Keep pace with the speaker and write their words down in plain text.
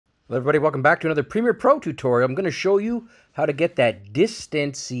Hello everybody, welcome back to another Premiere Pro tutorial. I'm going to show you how to get that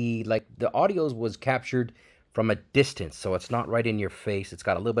distancy, like the audio was captured from a distance, so it's not right in your face. It's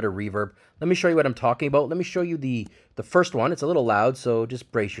got a little bit of reverb. Let me show you what I'm talking about. Let me show you the first one. It's a little loud, so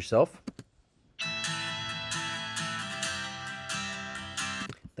just brace yourself.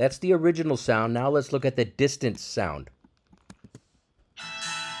 That's the original sound. Now let's look at the distance sound.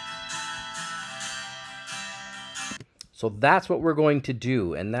 So that's what we're going to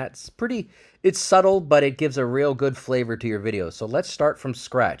do, and it's subtle, but it gives a real good flavor to your video. So let's start from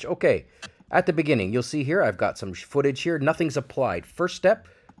scratch. Okay, at the beginning, you'll see here, I've got some footage here. Nothing's applied. First step,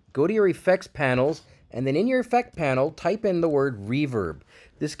 go to your effects panels, and then in your effect panel, type in the word reverb.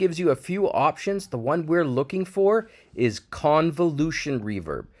 This gives you a few options. The one we're looking for is convolution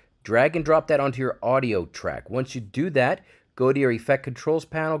reverb. Drag and drop that onto your audio track. Once you do that, go to your effect controls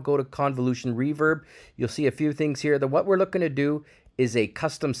panel, go to convolution reverb. You'll see a few things here. What we're looking to do is a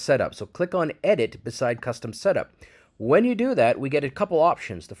custom setup. So click on edit beside custom setup. When you do that, we get a couple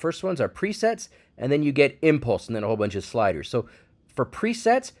options. The first ones are presets, and then you get impulse, and then a whole bunch of sliders. So for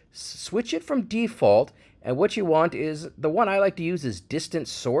presets, switch it from default, and what you want is, the one I like to use is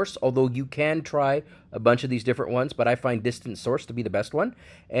distance source, although you can try a bunch of these different ones, but I find distance source to be the best one.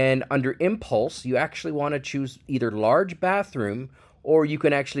 And under impulse, you actually want to choose either large bathroom, or you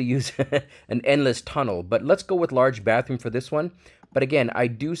can actually use an endless tunnel. But let's go with large bathroom for this one. But again, I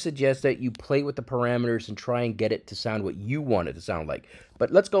do suggest that you play with the parameters and try and get it to sound what you want it to sound like.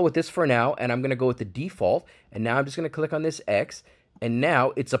 But let's go with this for now, and I'm going to go with the default. And now I'm just going to click on this X, and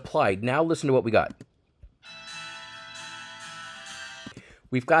now it's applied. Now listen to what we got.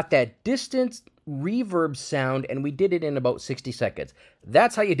 We've got that distance reverb sound, and we did it in about 60 seconds.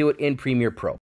 That's how you do it in Premiere Pro.